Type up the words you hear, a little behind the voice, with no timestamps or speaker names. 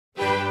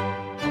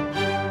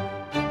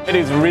It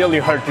is really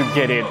hard to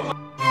get it.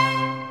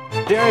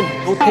 Their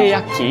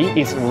Doteyaki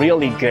is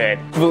really good.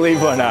 Believe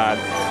it or not,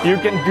 you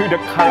can do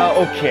the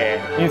karaoke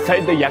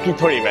inside the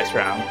yakitori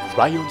restaurant.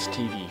 Ryan's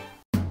TV.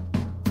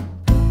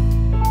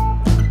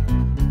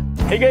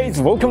 Hey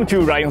guys, welcome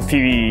to Ryan's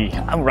TV.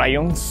 I'm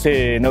Ryan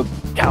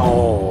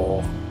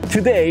Senokao.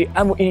 Today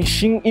I'm in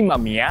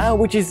Shinimamiya,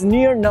 which is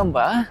near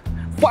Namba.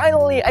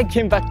 Finally, I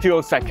came back to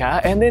Osaka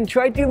and then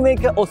tried to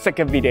make an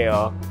Osaka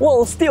video.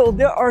 Well, still,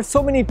 there are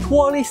so many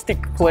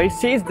touristic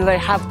places that I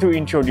have to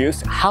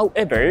introduce.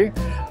 However,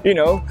 you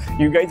know,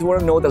 you guys want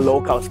to know the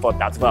local spot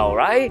as well,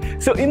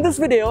 right? So in this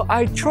video,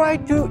 I try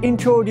to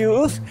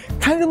introduce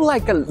kind of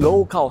like a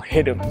local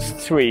hidden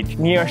street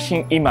near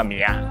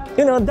Shinimamiya.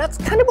 You know, that's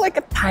kind of like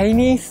a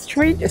tiny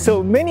street,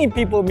 so many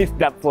people miss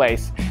that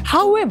place.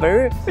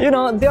 However, you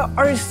know, there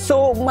are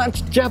so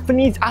much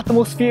Japanese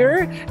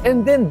atmosphere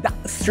and then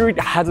that street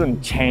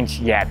hasn't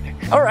changed yet.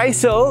 Alright,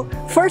 so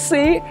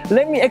firstly,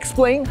 let me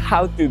explain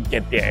how to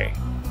get there.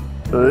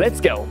 Let's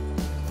go!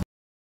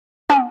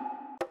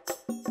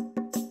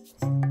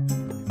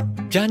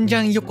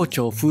 JyanJyan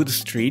Yokocho Food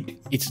Street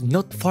is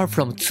not far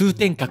from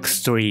Tsutenkaku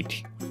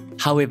Street.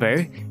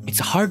 However, it's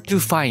hard to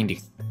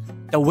find.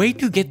 The way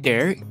to get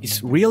there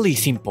is really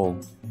simple.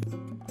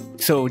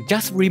 So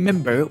just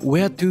remember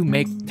where to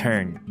make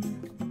turn.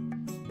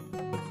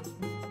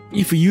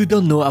 If you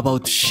don't know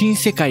about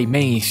Shinsekai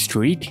Main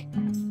Street,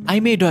 I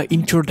made an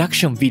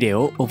introduction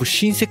video of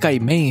Shinsekai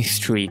Main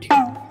Street,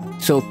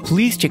 so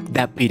please check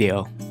that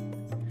video.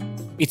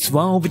 It's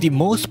one of the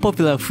most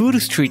popular food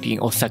street in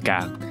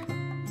Osaka,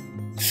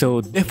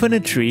 so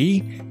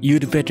definitely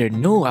you'd better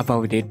know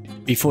about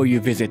it before you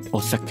visit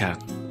Osaka.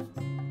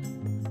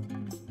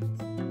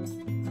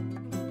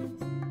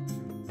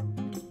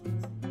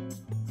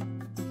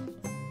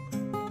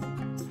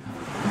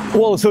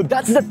 Well, so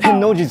that's the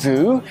Tendons.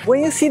 When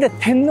you see the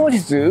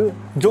Tendons,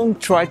 don't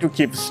try to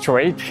keep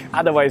straight,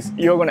 otherwise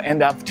you're gonna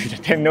end up to the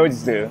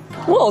Tendons.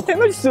 Well,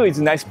 Tendons is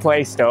a nice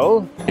place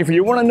though. If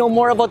you wanna know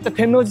more about the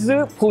Tendons,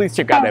 please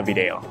check out the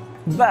video.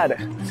 But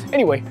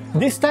anyway,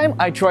 this time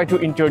I try to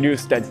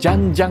introduce the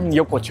JyanJyan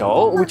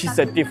Yokocho, which is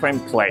a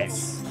different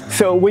place.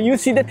 So when you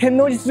see the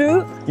Tendons,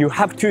 you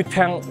have to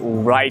turn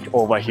right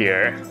over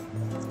here.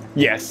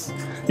 Yes,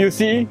 you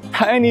see,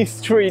 tiny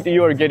street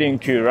you're getting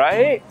to,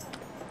 right?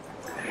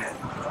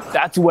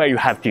 That's where you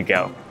have to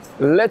go.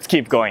 Let's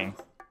keep going.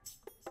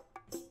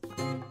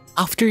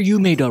 After you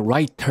made a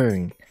right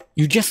turn,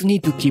 you just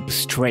need to keep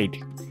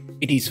straight.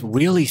 It is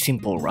really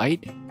simple,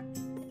 right?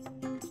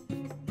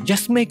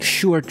 Just make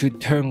sure to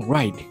turn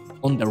right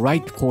on the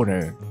right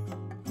corner.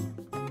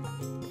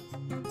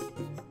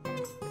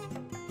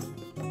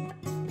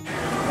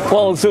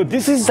 Well, so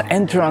this is the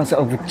entrance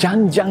of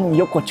JyanJyan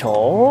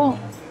Yokocho.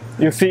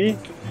 You see?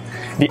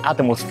 The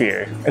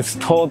atmosphere is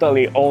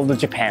totally old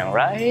Japan,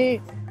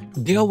 right?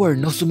 There were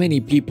not so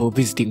many people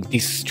visiting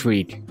this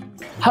street.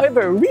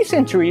 However,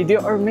 recently there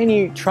are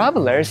many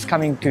travelers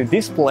coming to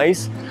this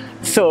place,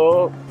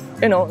 so,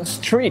 you know,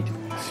 street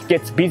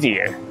gets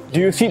busier.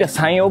 Do you see the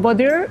sign over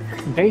there?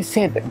 They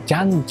said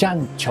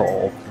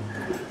JyanJyan-cho.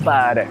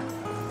 But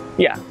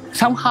yeah,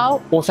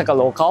 somehow Osaka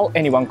local,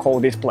 anyone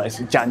call this place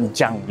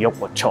JyanJyan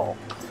Yokocho.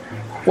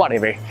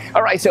 Whatever.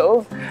 Alright,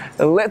 so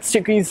let's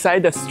check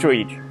inside the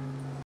street.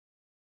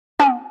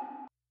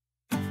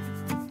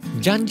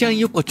 JyanJyan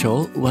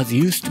Yokocho was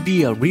used to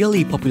be a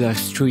really popular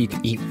street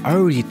in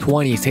early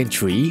 20th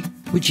century,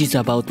 which is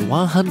about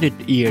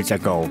 100 years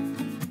ago.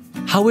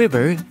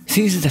 However,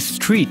 since the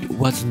street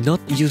was not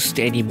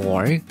used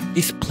anymore,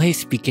 this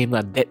place became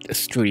a dead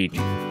street.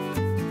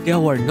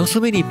 There were not so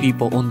many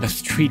people on the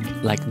street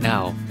like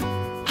now.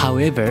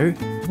 However,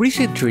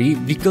 recently,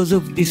 because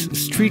of this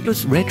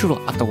street's retro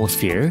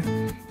atmosphere,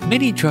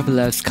 many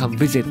travelers come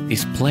visit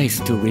this place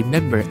to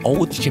remember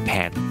old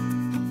Japan.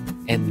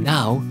 And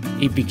now,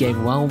 it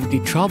became one of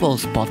the travel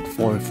spots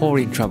for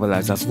foreign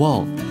travelers as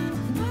well.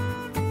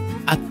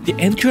 At the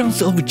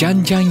entrance of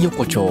JyanJyan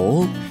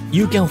Yokocho,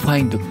 you can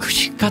find the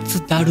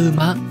Kushikatsu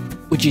Daruma,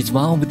 which is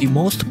one of the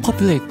most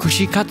popular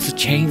Kushikatsu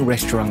chain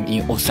restaurants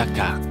in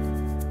Osaka.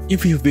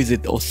 If you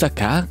visit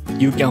Osaka,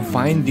 you can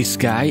find this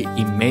guy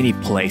in many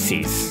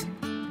places.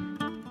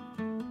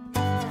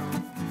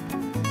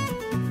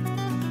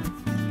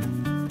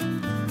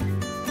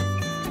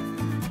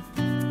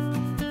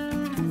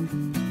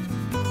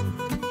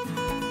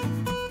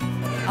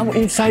 I'm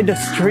inside the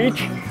street.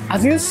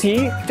 As you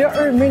see, there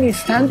are many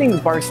standing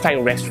bar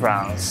style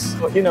restaurants.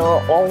 You know,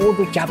 all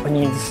the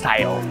Japanese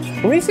style.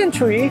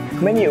 Recently,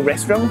 many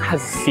restaurants have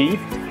seat,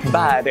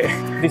 but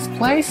this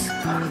place,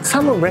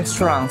 some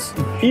restaurants,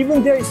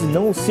 even there is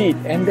no seat,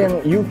 and then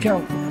you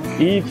can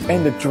eat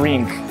and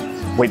drink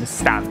with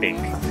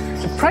standing.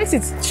 The price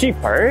is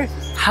cheaper.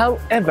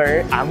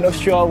 However, I'm not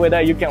sure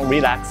whether you can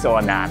relax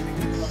or not.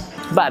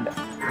 But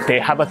they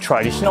have a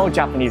traditional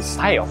Japanese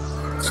style.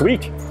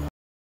 Sweet.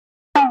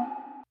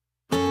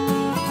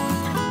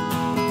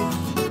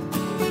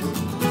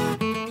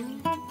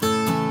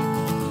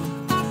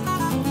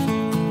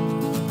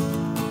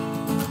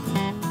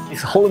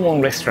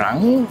 Hormone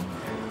restaurant.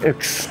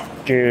 It's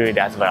good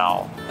as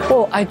well.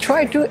 Well, I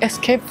tried to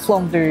escape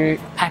from the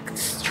packed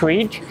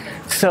street,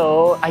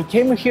 so I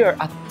came here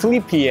at 3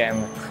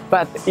 p.m.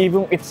 But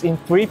even it's in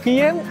 3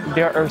 p.m.,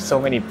 there are so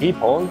many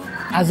people.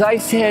 As I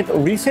said,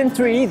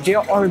 recently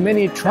there are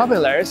many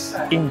travelers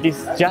in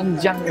this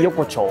JyanJyan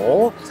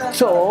Yokocho.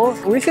 So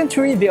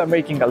recently they are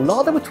making a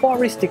lot of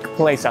touristic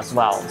place as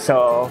well.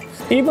 So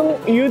even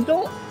you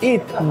don't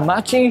eat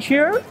much in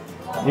here,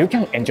 you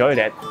can enjoy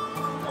that.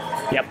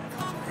 Yep.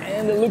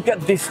 And look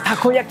at this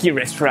takoyaki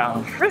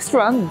restaurant.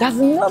 Restaurant does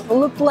not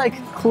look like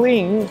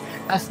clean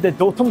as the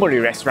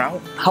Dotonbori restaurant.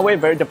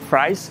 However, the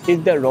price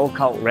is the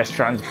local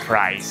restaurant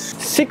price.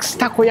 6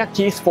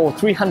 takoyakis for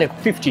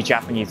 350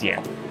 Japanese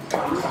yen.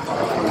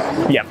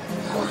 Yep.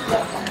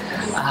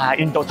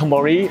 In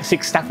Dotonbori,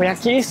 6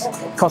 takoyakis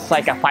cost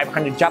like a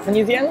 500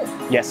 Japanese yen.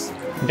 Yes,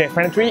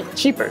 definitely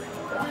cheaper.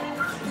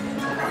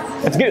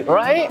 That's good,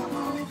 right?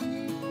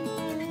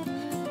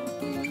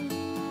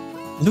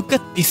 Look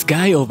at this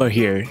guy over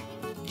here.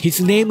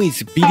 His name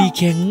is Billy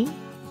Ken.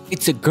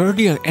 It's a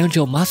guardian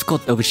angel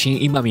mascot of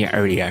Shinimamiya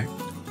area.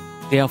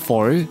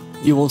 Therefore,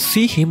 you will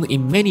see him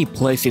in many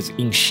places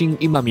in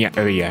Shinimamiya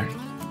area.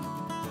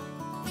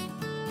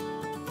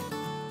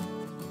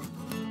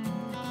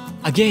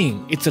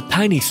 Again, it's a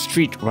tiny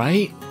street,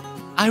 right?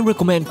 I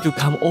recommend to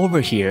come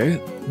over here,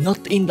 not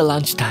in the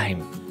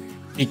lunchtime.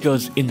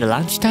 Because in the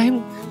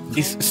lunchtime,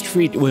 this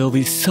street will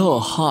be so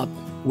hot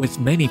with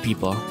many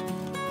people.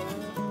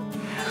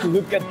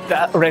 Look at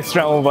that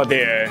restaurant over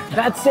there.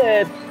 That's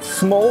a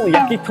small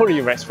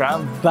yakitori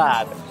restaurant,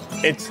 but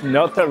it's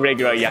not a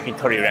regular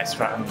yakitori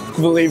restaurant.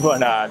 Believe it or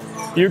not,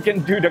 you can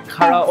do the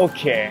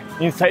karaoke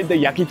inside the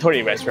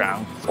yakitori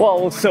restaurant.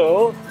 Well,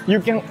 also, you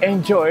can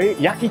enjoy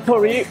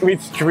yakitori with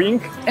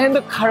drink and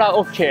the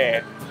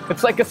karaoke.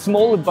 It's like a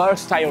small bar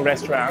style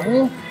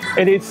restaurant.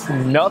 It is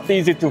not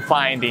easy to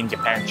find in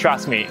Japan,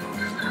 trust me.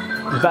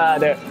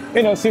 But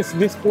since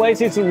this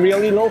place is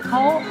really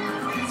local,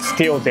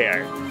 still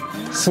there.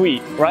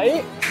 Sweet,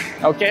 right?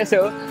 Okay,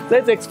 so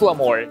let's explore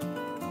more.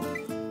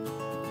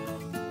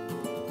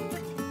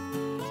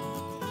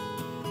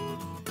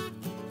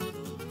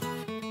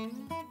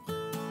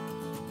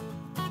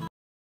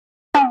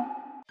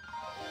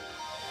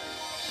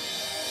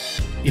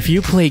 If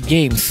you play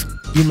games,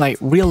 you might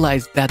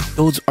realize that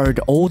those are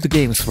the old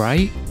games,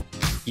 right?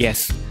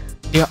 Yes,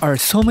 there are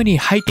so many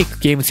high-tech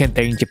game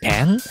centers in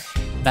Japan,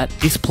 but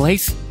this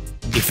place,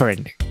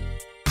 different.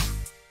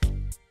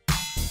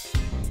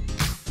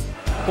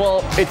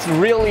 Well, it's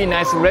really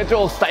nice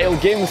retro style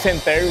game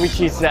center, which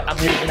is an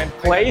amusement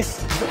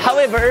place.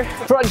 However,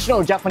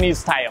 traditional Japanese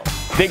style.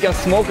 They can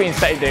smoke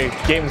inside the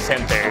game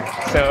center,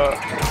 so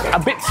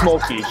a bit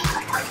smoky.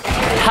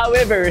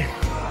 However,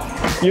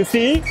 you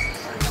see,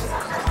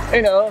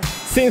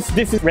 since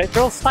this is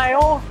retro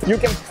style, you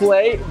can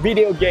play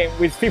video game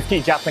with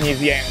 50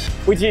 Japanese yen,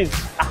 which is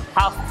a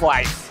half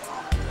price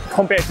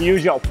compared to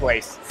usual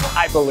place,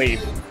 I believe.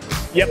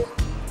 Yep,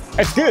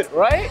 it's good,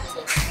 right?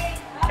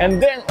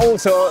 And then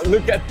also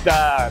look at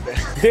that.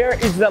 There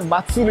is a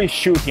Matsuri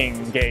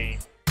shooting game.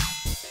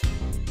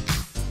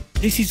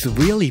 This is a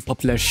really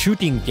popular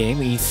shooting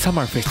game in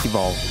summer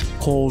festival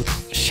called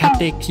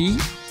Shateki.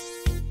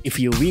 If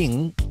you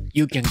win,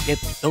 you can get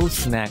those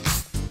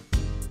snacks.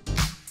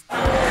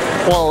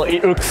 Well,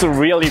 it looks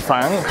really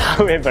fun.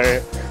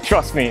 However,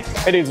 trust me,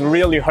 it is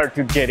really hard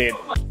to get it.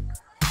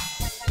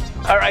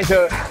 Alright,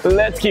 so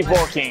let's keep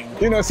walking.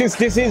 Since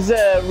this is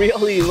a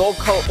really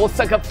local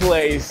Osaka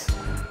place,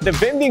 the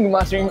vending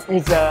machine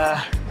is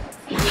a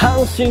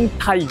Hanshin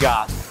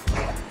Tigers,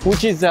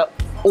 which is a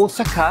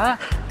Osaka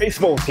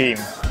baseball team.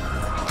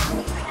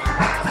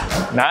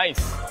 Nice.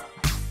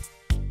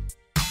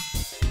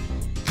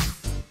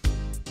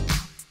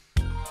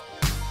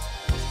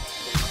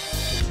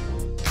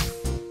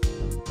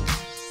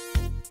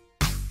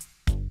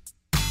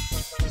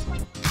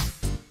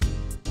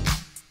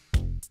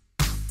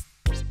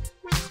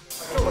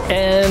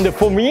 And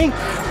for me,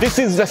 this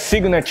is the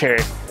signature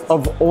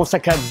of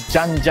Osaka's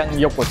JyanJyan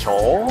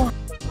Yokocho.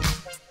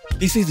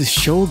 This is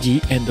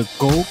Shogi and the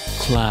Go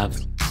Club.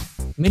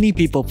 Many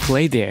people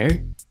play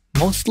there,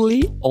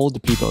 mostly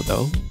old people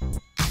though.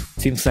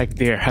 Seems like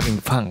they're having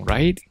fun,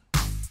 right?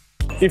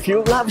 If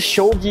you love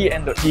Shogi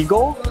and the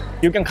Ego,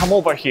 you can come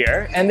over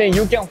here and then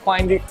you can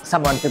find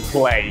someone to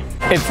play.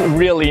 It's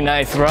really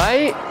nice,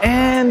 right?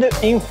 And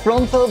in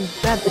front of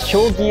that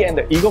Shogi and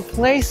the Ego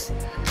place,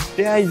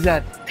 there is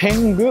a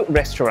Tengu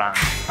restaurant.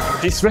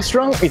 This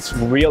restaurant is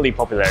really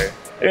popular.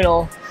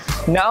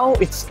 Now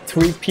it's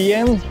 3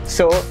 p.m.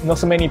 so not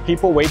so many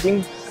people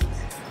waiting.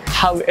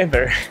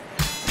 However,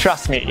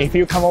 trust me, if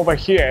you come over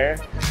here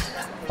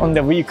on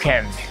the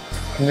weekend,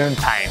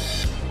 noontime,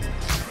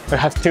 you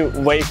have to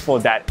wait for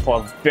that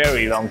for a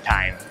very long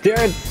time.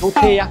 Their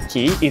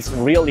Doteyaki is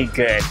really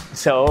good,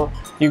 so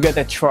you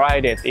gotta try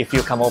it if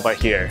you come over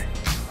here.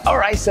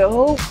 Alright,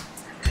 so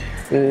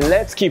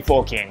let's keep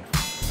walking.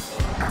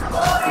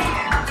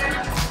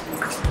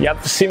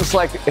 Yep, seems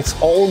like it's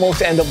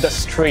almost end of the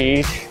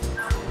street.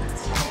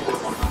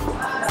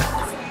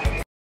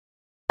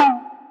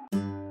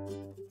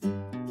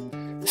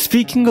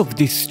 Speaking of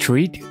this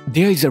street,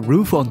 there is a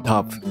roof on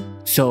top,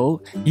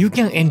 so you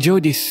can enjoy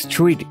this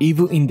street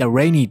even in the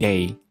rainy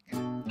day.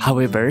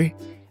 However,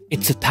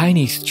 it's a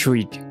tiny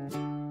street,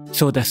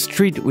 so the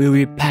street will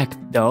be packed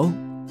though.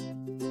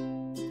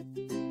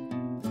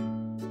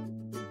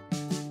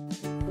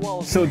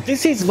 Well, so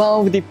this is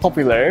one of the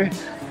popular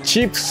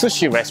cheap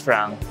sushi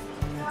restaurants.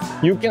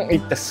 You can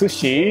eat the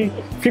sushi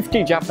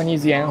 50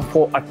 Japanese yen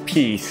for a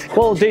piece.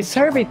 Well, they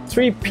serve it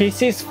 3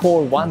 pieces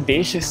for 1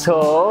 dish,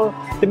 so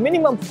the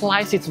minimum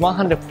price is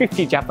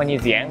 150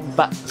 Japanese yen,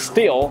 but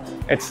still,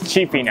 it's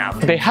cheap enough.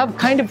 They have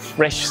kind of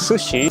fresh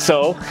sushi,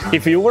 so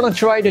if you want to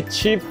try the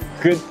cheap,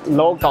 good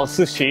local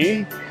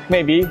sushi,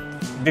 maybe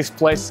this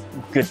place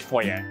good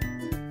for you.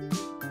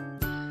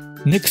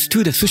 Next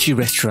to the sushi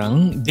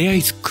restaurant, there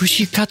is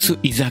Kushikatsu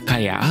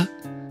Izakaya.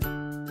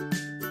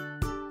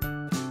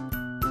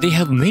 They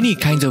have many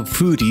kinds of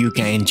food you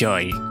can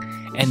enjoy,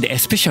 and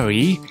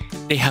especially,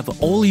 they have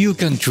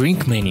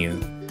all-you-can-drink menu.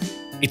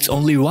 It's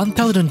only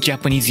 1,000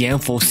 Japanese yen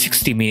for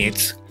 60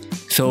 minutes,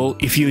 so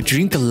if you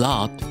drink a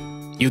lot,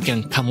 you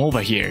can come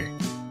over here.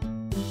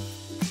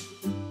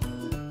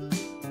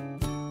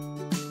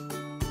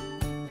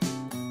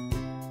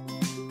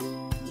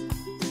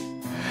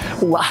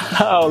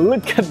 Wow,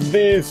 look at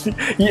this!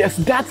 Yes,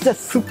 that's the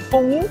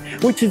Suppon,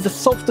 which is a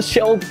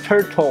soft-shelled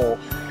turtle.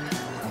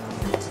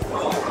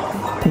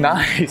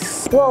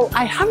 Nice! Well,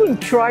 I haven't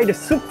tried the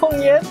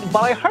Suppon yet,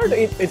 but I heard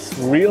it's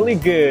really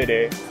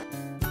good.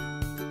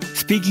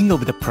 Speaking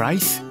of the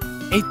price,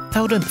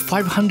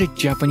 8,500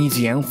 Japanese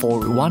yen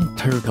for 1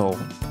 turtle.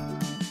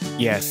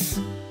 Yes,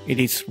 it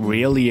is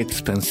really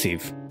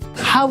expensive.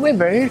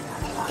 However,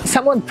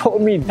 someone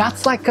told me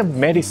that's like a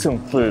medicine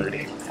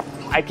food.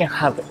 I can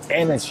have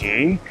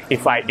energy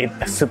if I eat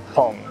the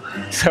Suppon.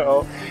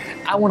 So,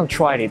 I want to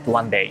try it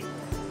one day.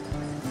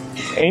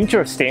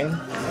 Interesting.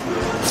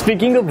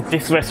 Speaking of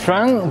this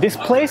restaurant, this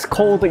place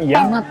called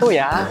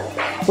Yamatoya,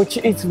 which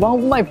is one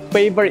of my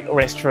favorite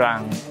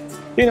restaurants.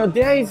 You know,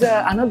 there is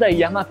another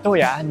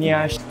Yamatoya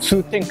near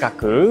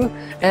Tsutenkaku,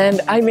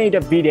 and I made a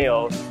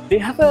video. They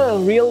have a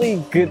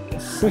really good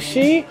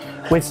sushi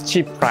with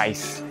cheap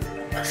price.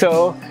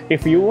 So,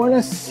 if you want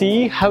to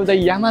see how the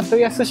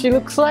Yamatoya sushi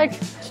looks like,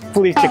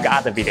 please check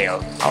out the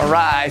video.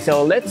 Alright,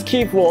 so let's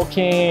keep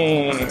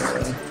walking.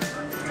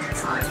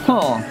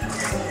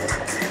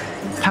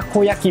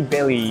 Takoyaki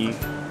belly.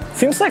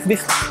 Seems like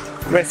this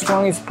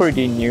restaurant is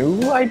pretty new,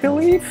 I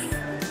believe.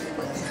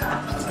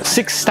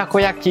 6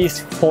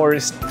 takoyakis for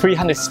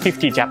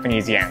 350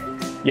 Japanese yen.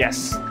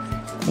 Yes,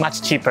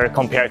 much cheaper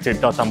compared to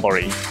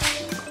Dotonbori.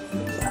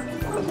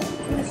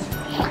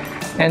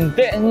 And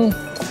then,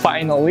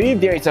 finally,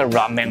 there is a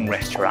ramen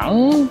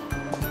restaurant.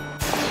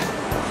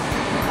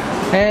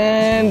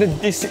 And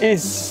this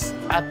is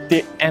at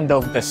the end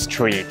of the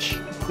street.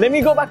 Let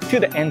me go back to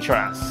the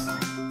entrance.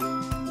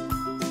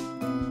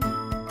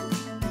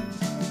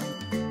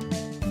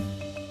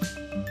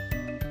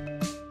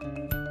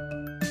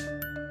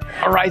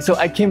 Alright, so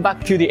I came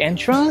back to the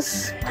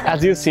entrance.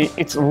 As you see,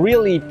 it's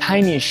really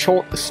tiny,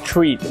 short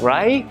street,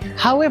 right?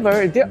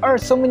 However, there are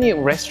so many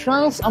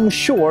restaurants, I'm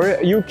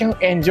sure you can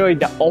enjoy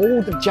the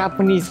old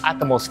Japanese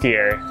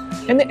atmosphere.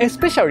 And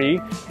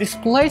especially, this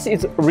place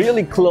is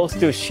really close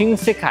to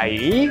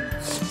Shinsekai.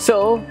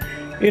 So,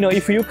 you know,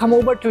 if you come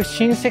over to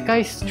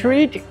Shinsekai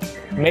Street,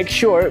 make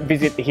sure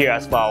visit here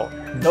as well.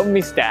 Don't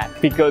miss that,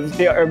 because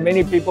there are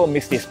many people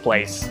miss this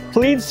place.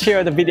 Please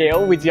share the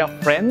video with your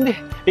friend.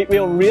 It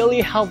will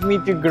really help me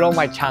to grow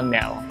my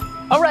channel.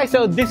 Alright,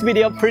 so this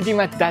video pretty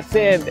much that's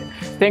it.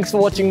 Thanks for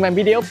watching my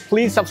video.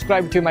 Please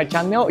subscribe to my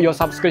channel. Your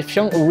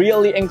subscription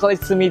really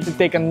encourages me to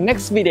take a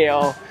next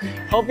video.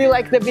 Hope you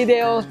like the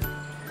video.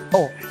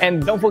 Oh,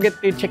 and don't forget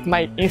to check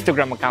my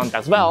Instagram account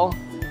as well.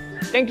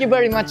 Thank you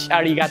very much.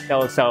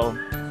 Arigato. So,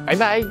 bye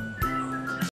bye.